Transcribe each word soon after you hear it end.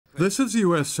This is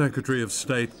US Secretary of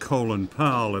State Colin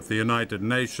Powell at the United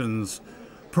Nations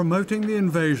promoting the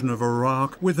invasion of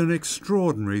Iraq with an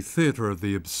extraordinary theatre of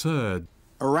the absurd.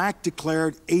 Iraq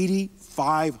declared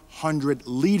 8,500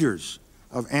 liters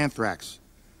of anthrax,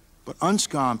 but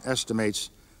UNSCOM estimates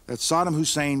that Saddam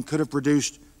Hussein could have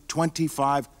produced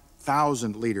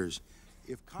 25,000 liters.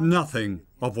 Nothing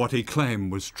of what he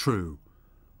claimed was true.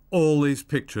 All these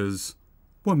pictures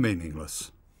were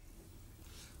meaningless.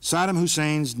 Saddam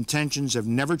Hussein's intentions have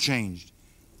never changed.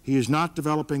 He is not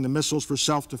developing the missiles for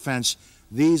self-defense.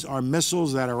 These are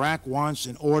missiles that Iraq wants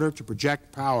in order to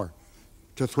project power,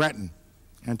 to threaten,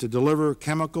 and to deliver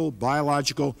chemical,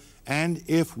 biological, and,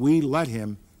 if we let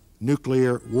him,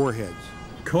 nuclear warheads.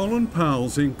 Colin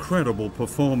Powell's incredible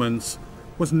performance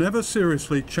was never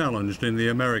seriously challenged in the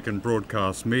American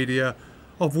broadcast media,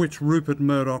 of which Rupert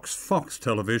Murdoch's Fox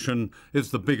Television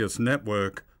is the biggest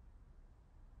network.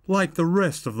 Like the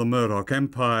rest of the Murdoch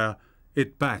empire,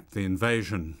 it backed the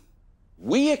invasion.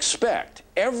 We expect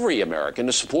every American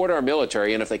to support our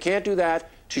military, and if they can't do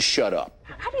that, to shut up.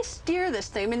 How do you steer this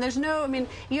thing? I mean, there's no,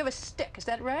 you have a stick, is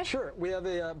that right? Sure, we have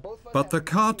a both. But the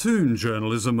cartoon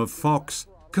journalism of Fox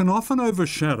can often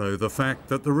overshadow the fact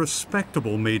that the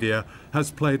respectable media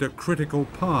has played a critical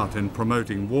part in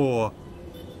promoting war.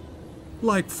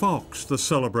 Like Fox, the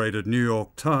celebrated New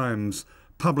York Times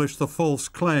published the false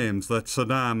claims that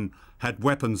Saddam had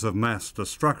weapons of mass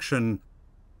destruction.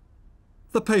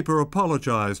 The paper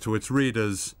apologized to its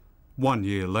readers 1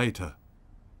 year later.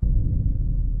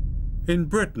 In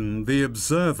Britain, The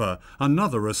Observer,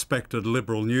 another respected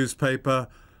liberal newspaper,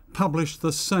 published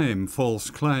the same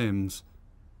false claims.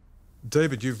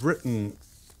 David, you've written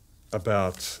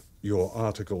about your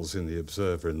articles in The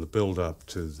Observer in the build-up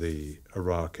to the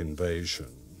Iraq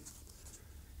invasion,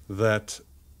 that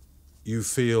you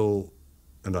feel,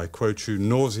 and I quote you,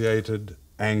 nauseated,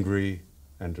 angry,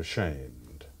 and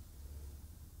ashamed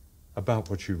about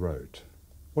what you wrote.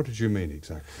 What did you mean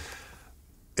exactly?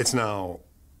 It's now,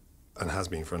 and has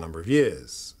been for a number of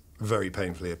years, very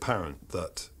painfully apparent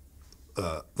that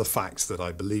the facts that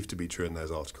I believed to be true in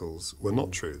those articles were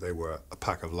not true. They were a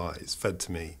pack of lies fed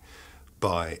to me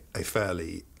by a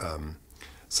fairly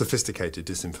sophisticated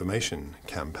disinformation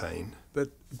campaign. But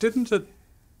didn't it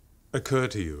occur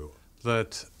to you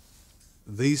that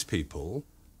these people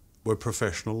were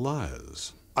professional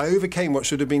liars? I overcame what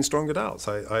should have been stronger doubts.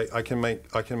 I can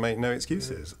make no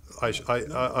excuses. I should have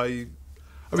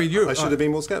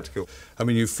been more sceptical. I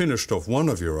mean, you finished off one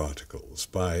of your articles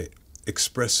by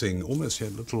expressing almost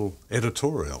a little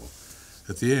editorial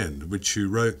at the end, which you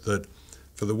wrote that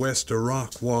for the West,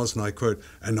 Iraq was, and I quote,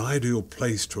 an ideal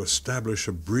place to establish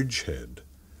a bridgehead.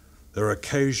 There are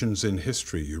occasions in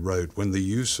history, you wrote, when the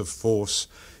use of force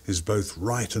is both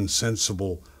right and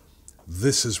sensible.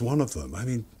 This is one of them. I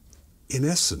mean, in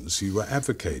essence, you were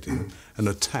advocating an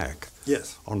attack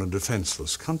on a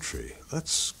defenseless country.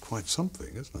 That's quite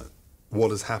something, isn't it? What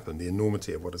has happened, the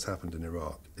enormity of what has happened in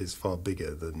Iraq is far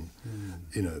bigger than,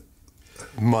 you know,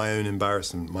 my own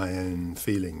embarrassment, my own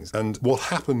feelings. And what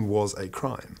happened was a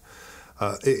crime.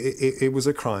 It was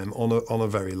a crime on a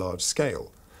very large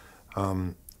scale.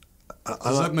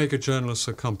 Does that make a journalist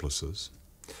accomplices?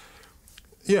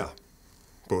 Yeah,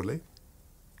 broadly.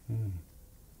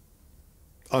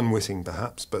 Unwitting,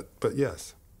 perhaps, but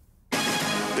yes.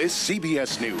 This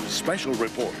CBS News special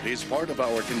report is part of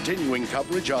our continuing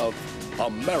coverage of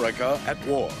America at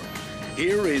War.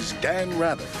 Here is Dan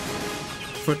Rather.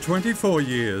 For 24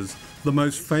 years, the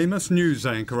most famous news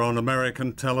anchor on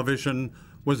American television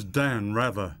was Dan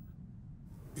Rather.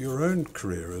 Your own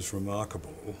career is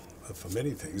remarkable for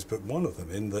many things, but one of them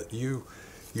in that you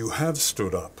have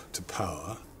stood up to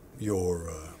power.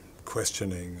 Your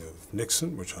questioning of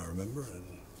Nixon, which I remember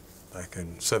back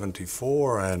in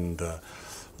 '74, and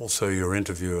also your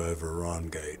interview over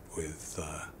Irangate with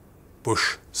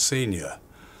Bush Sr.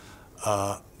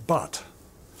 But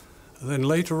then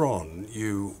later on,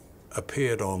 you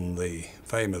appeared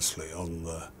famously on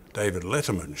the David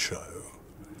Letterman show,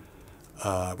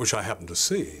 which I happened to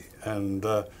see, and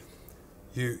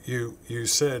you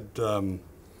said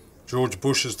George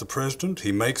Bush is the president,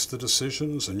 he makes the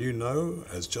decisions, and you know,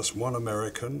 as just one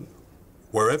American,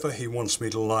 wherever he wants me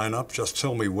to line up, just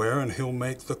tell me where and he'll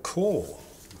make the call.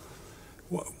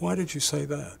 Why did you say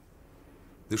that?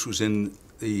 This was in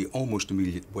the almost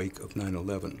immediate wake of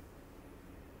 9/11.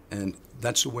 And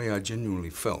that's the way I genuinely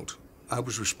felt. I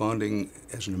was responding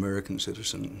as an American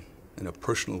citizen in a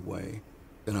personal way.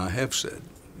 And I have said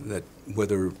that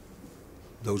whether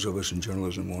those of us in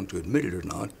journalism want to admit it or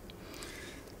not,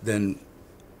 then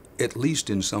at least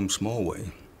in some small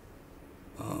way,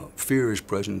 fear is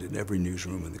present in every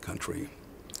newsroom in the country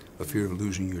a fear of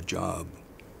losing your job,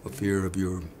 a fear of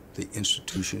the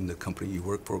institution, the company you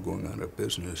work for going out of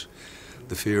business,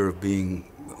 the fear of being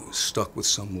stuck with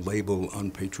some label,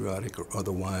 unpatriotic or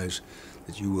otherwise,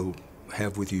 that you will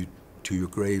have with you to your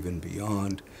grave and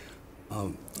beyond,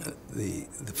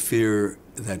 the fear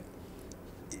that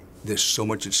there's so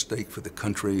much at stake for the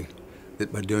country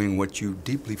that by doing what you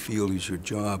deeply feel is your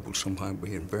job will somehow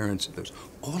be embarrassed.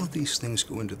 All of these things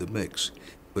go into the mix.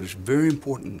 But it's very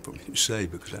important for me to say,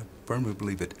 because I firmly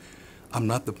believe that I'm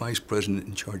not the vice president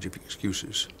in charge of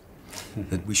excuses,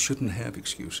 that we shouldn't have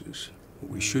excuses.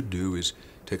 What we should do is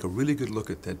take a really good look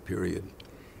at that period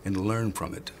and learn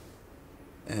from it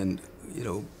and, you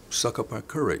know, suck up our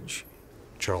courage.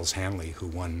 Charles Hanley, who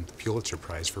won the Pulitzer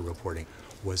Prize for reporting,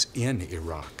 was in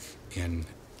Iraq in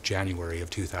January of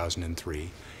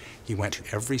 2003. He went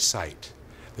to every site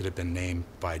that had been named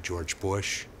by George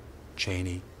Bush,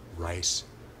 Cheney, Rice,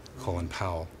 Colin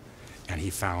Powell, and he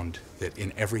found that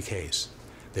in every case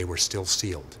they were still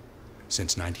sealed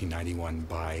since 1991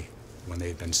 when they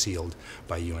had been sealed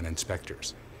by UN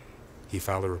inspectors. He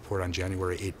filed a report on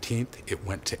January 18th. It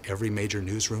went to every major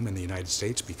newsroom in the United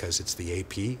States because it's the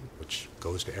AP, which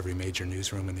goes to every major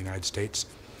newsroom in the United States.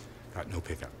 Got no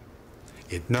pickup.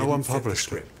 It No one didn't fit the published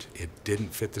script. It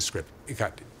didn't fit the script. It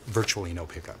got virtually no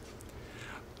pickup.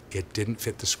 It didn't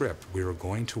fit the script. We were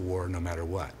going to war no matter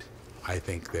what. I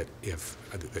think that if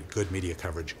good media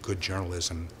coverage, good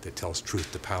journalism that tells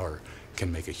truth to power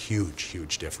can make a huge,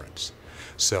 huge difference.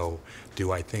 So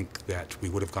do I think that we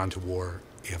would have gone to war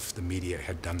if the media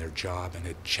had done their job and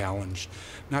had challenged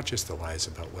not just the lies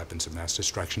about weapons of mass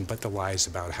destruction, but the lies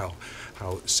about how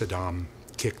Saddam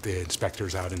kicked the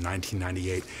inspectors out in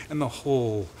 1998 and the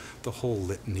whole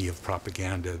litany of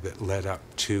propaganda that led up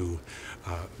to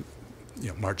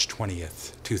March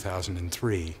 20th,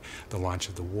 2003, the launch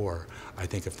of the war. I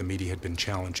think if the media had been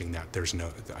challenging that,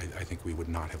 I think we would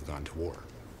not have gone to war.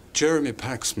 Jeremy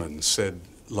Paxman said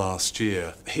last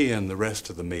year he and the rest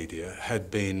of the media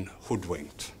had been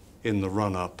hoodwinked in the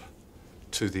run-up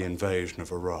to the invasion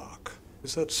of Iraq.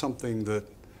 Is that something that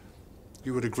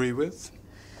you would agree with?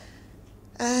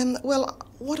 Well,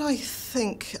 what I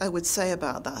think I would say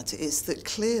about that is that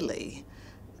clearly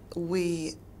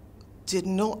we did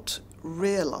not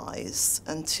realize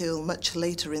until much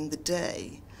later in the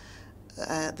day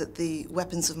that the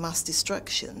weapons of mass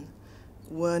destruction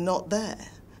were not there.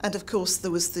 And of course there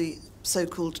was the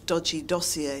so-called dodgy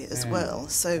dossier as well.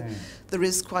 So there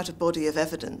is quite a body of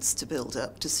evidence to build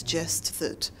up to suggest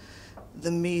that the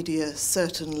media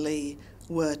certainly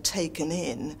were taken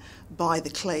in by the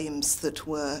claims that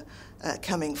were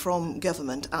coming from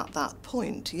government at that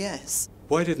point, yes.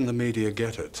 Why didn't the media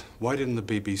get it? Why didn't the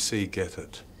BBC get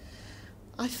it?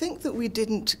 I think that we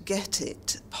didn't get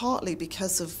it partly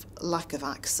because of lack of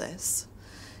access.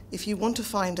 If you want to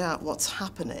find out what's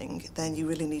happening, then you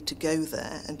really need to go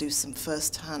there and do some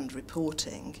first-hand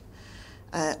reporting,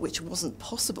 which wasn't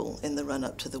possible in the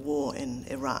run-up to the war in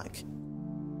Iraq.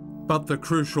 But the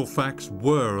crucial facts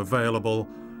were available.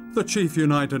 The Chief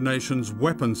United Nations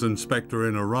Weapons Inspector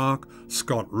in Iraq,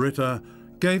 Scott Ritter,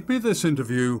 gave me this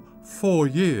interview 4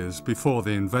 years before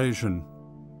the invasion.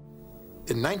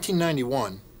 In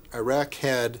 1991, Iraq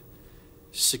had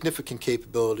significant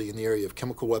capability in the area of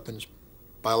chemical weapons,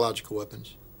 biological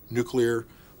weapons, nuclear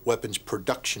weapons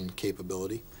production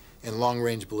capability, and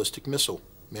long-range ballistic missile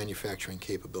manufacturing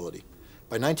capability.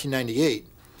 By 1998,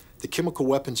 the chemical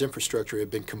weapons infrastructure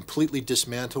had been completely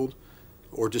dismantled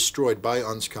or destroyed by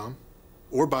UNSCOM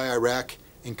or by Iraq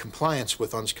in compliance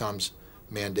with UNSCOM's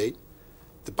mandate.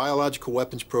 The biological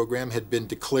weapons program had been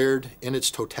declared in its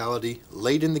totality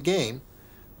late in the game,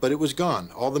 but it was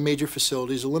gone. All the major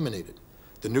facilities eliminated.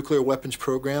 The nuclear weapons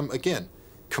program, again,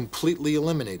 completely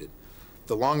eliminated.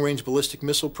 The long-range ballistic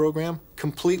missile program,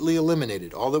 completely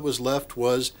eliminated. All that was left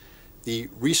was the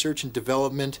research and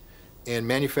development and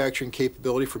manufacturing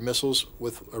capability for missiles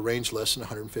with a range less than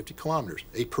 150 kilometers,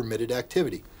 a permitted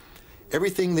activity.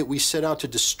 Everything that we set out to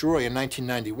destroy in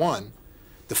 1991,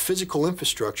 the physical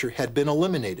infrastructure had been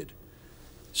eliminated.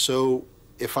 So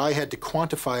if I had to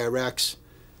quantify Iraq's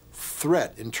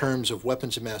threat in terms of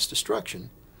weapons of mass destruction,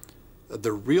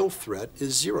 the real threat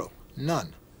is zero,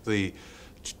 none. The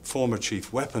former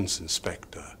Chief Weapons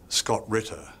Inspector, Scott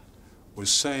Ritter,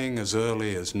 was saying as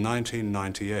early as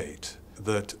 1998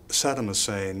 that Saddam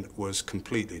Hussein was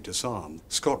completely disarmed.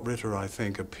 Scott Ritter, I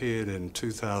think, appeared in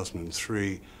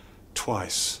 2003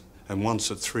 twice, and once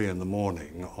at 3 in the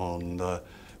morning on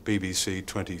BBC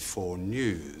 24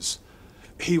 News.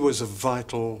 He was a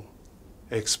vital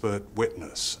expert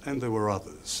witness, and there were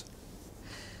others.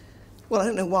 Well, I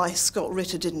don't know why Scott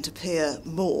Ritter didn't appear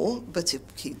more, but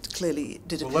he clearly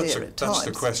did appear at times. That's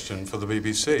the question for the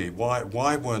BBC.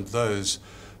 Why weren't those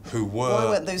who were Why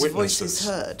weren't those witnesses voices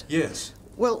heard? Yes.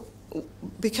 Well,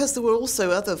 because there were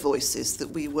also other voices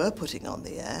that we were putting on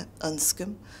the air,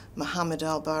 Unscombe, Mohammed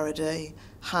Al-Baradei,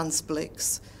 Hans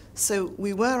Blix. So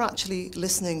we were actually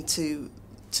listening to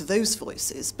those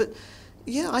voices. But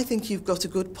yeah, I think you've got a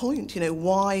good point. You know,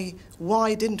 why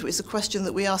didn't we? It's a question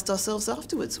that we asked ourselves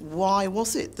afterwards. Why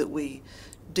was it that we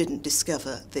didn't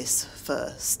discover this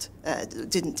first,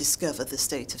 didn't discover the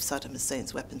state of Saddam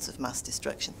Hussein's weapons of mass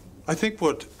destruction? I think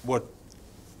what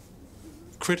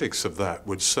critics of that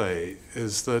would say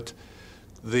is that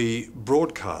the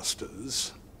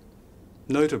broadcasters,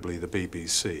 notably the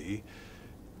BBC,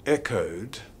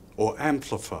 echoed or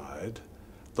amplified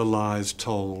the lies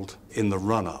told in the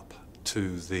run-up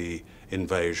to the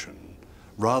invasion,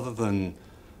 rather than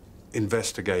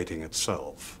investigating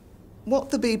itself.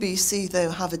 What the BBC, though,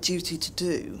 have a duty to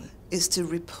do is to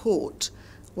report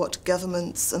what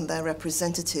governments and their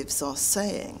representatives are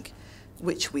saying,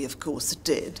 which we, of course,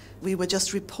 did. We were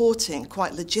just reporting,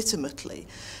 quite legitimately,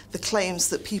 the claims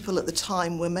that people at the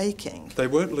time were making. They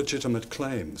weren't legitimate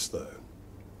claims, though.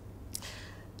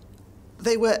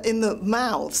 They were in the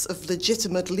mouths of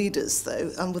legitimate leaders,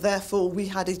 though, and therefore we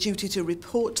had a duty to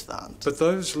report that. But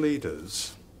those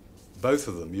leaders, both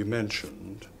of them you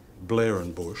mentioned, Blair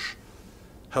and Bush,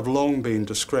 have long been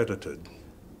discredited.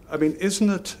 I mean, isn't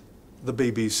it the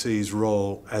BBC's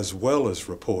role, as well as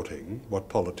reporting what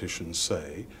politicians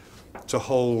say, to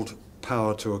hold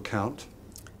power to account?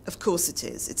 Of course it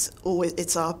is. It's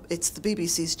the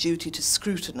BBC's duty to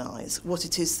scrutinise what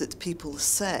it is that people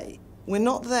say. We're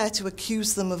not there to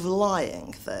accuse them of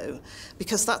lying, though,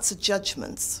 because that's a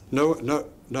judgment. No,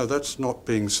 that's not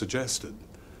being suggested,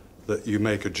 that you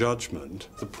make a judgment.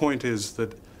 The point is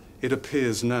that it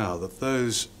appears now that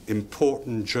those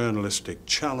important journalistic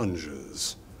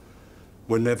challenges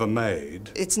were never made.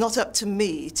 It's not up to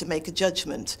me to make a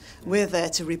judgment. We're there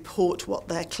to report what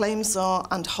their claims are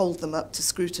and hold them up to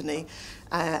scrutiny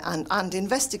and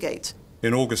investigate.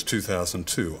 In August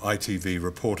 2002, ITV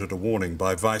reported a warning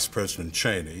by Vice President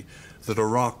Cheney that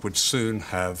Iraq would soon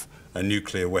have a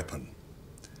nuclear weapon.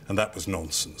 And that was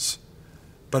nonsense.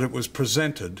 But it was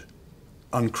presented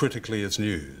uncritically as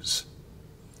news.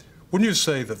 Wouldn't you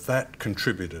say that that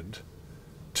contributed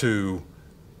to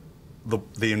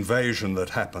the invasion that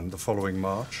happened the following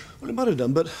March? Well, it might have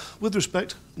done, but with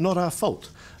respect, not our fault.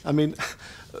 I mean,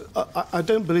 I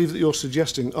don't believe that you're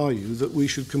suggesting, are you, that we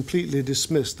should completely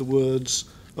dismiss the words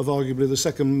of arguably the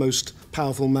second most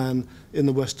powerful man in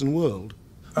the Western world?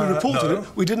 We reported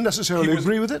it. We didn't necessarily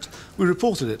agree with it. We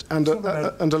reported it and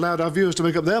allowed our viewers to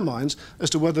make up their minds as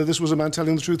to whether this was a man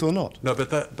telling the truth or not. No,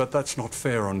 but that's not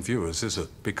fair on viewers, is it?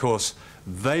 Because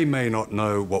they may not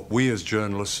know what we as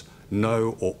journalists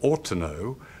know or ought to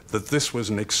know, that this was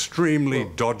an extremely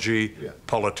dodgy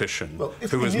politician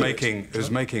who was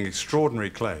making extraordinary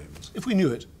claims. If we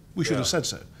knew it, we should have said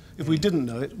so. If we didn't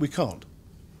know it, we can't.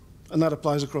 And that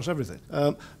applies across everything.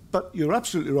 But you're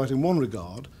absolutely right in one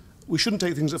regard. We shouldn't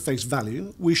take things at face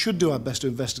value. We should do our best to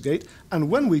investigate. And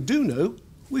when we do know,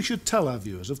 we should tell our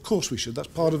viewers. Of course we should. That's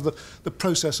part of the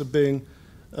process of being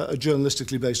a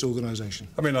journalistically based organisation.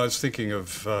 I mean, I was thinking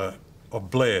of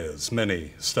Blair's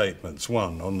many statements.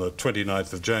 One, on the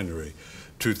 29th of January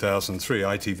 2003,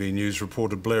 ITV News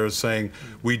reported Blair as saying,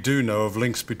 "We do know of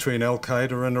links between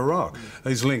Al-Qaeda and Iraq."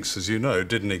 These links, as you know,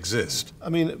 didn't exist. I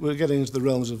mean, we're getting into the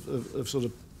realms of sort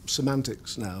of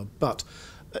semantics now, but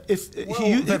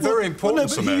they're very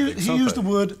important semantics, he used the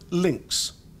word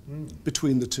links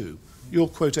between the two. Your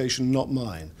quotation, not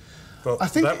mine. Well, I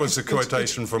think that was a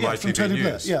quotation from ITV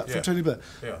News. From Tony Blair.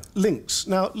 Yeah. Links.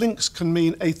 Now, links can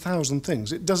mean 1,000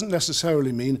 things. It doesn't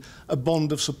necessarily mean a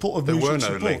bond of support, of mutual support.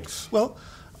 There were no links. Well,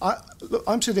 look,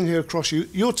 I'm sitting here across you.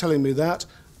 You're telling me that.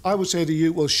 I would say to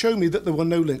you, well, show me that there were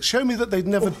no links. Show me that they'd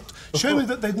never... Show me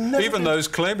that they'd never... Even those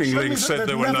claiming links said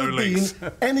there were no links.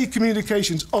 Been any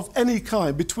communications of any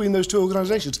kind between those two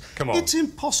organisations. Come on. It's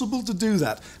impossible to do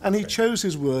that. And he chose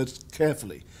his words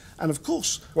carefully. And of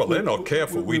course... Well, they're not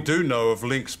careful. We do know of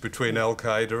links between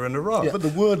Al-Qaeda and Iraq. Yeah, but the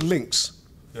word links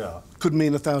could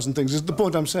mean 1,000 things, is the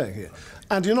point I'm saying here.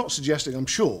 And you're not suggesting, I'm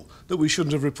sure, that we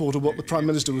shouldn't have reported what the Prime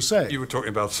Minister was saying. You were talking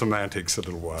about semantics a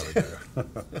little while ago.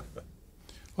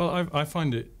 Well, I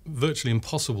find it virtually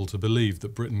impossible to believe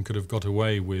that Britain could have got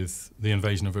away with the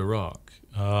invasion of Iraq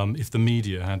if the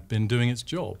media had been doing its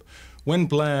job. When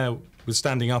Blair was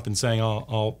standing up and saying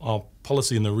our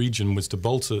policy in the region was to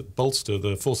bolster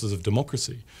the forces of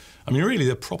democracy, I mean, really,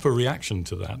 the proper reaction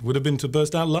to that would have been to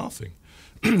burst out laughing.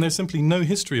 There's simply no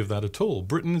history of that at all.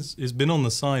 Britain has been on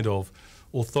the side of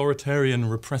authoritarian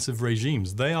repressive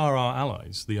regimes. They are our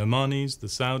allies. The Omanis, the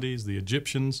Saudis, the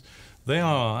Egyptians, they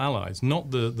are our allies,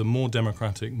 not the more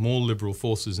democratic, more liberal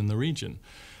forces in the region.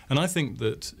 And I think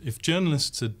that if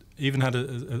journalists had even had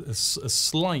a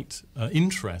slight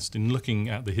interest in looking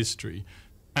at the history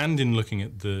and in looking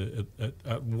at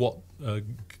what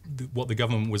the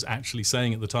government was actually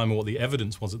saying at the time or what the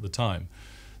evidence was at the time,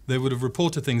 they would have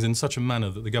reported things in such a manner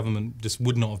that the government just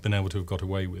would not have been able to have got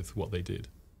away with what they did.